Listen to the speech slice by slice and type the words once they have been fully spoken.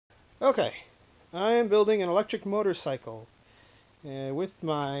Okay, I am building an electric motorcycle with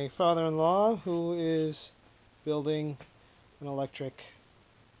my father-in-law, who is building an electric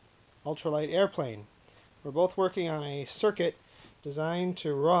ultralight airplane. We're both working on a circuit designed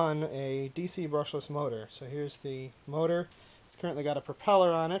to run a DC brushless motor. So here's the motor. It's currently got a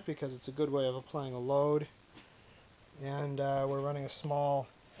propeller on it because it's a good way of applying a load. And we're running a small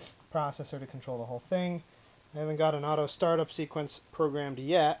processor to control the whole thing. I haven't got an auto startup sequence programmed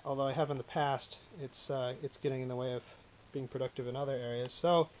yet, although I have in the past. It's getting in the way of being productive in other areas.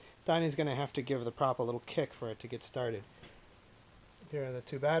 So Donnie's going to have to give the prop a little kick for it to get started. Here are the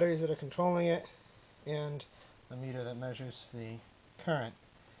two batteries that are controlling it, and the meter that measures the current.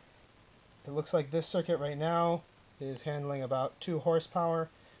 It looks like this circuit right now is handling about 2 horsepower,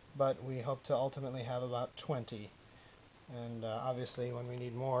 but we hope to ultimately have about 20. And obviously when we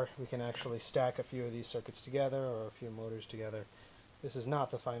need more, we can actually stack a few of these circuits together or a few motors together. This is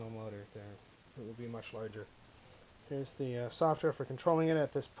not the final motor. It will be much larger. Here's the software for controlling it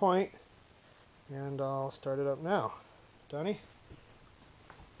at this point, and I'll start it up now. Donnie?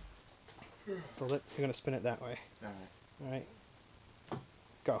 So you're going to spin it that way. Alright.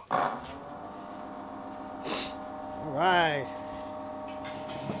 Go. Alright.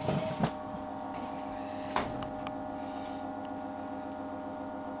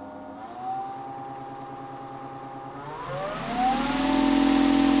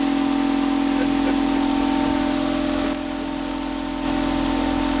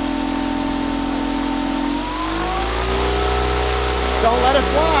 Don't let it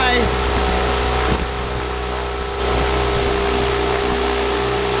fly!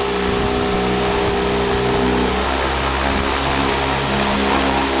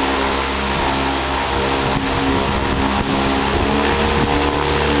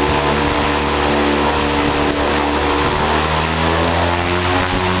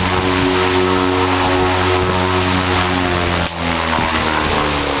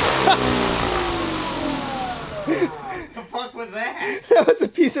 The fuck was that? That was a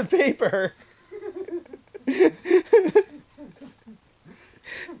piece of paper. Is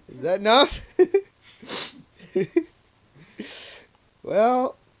that enough?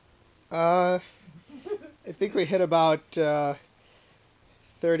 Well, I think we hit about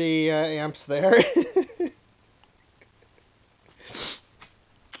 30 amps there.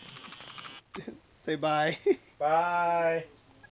 Say bye. Bye.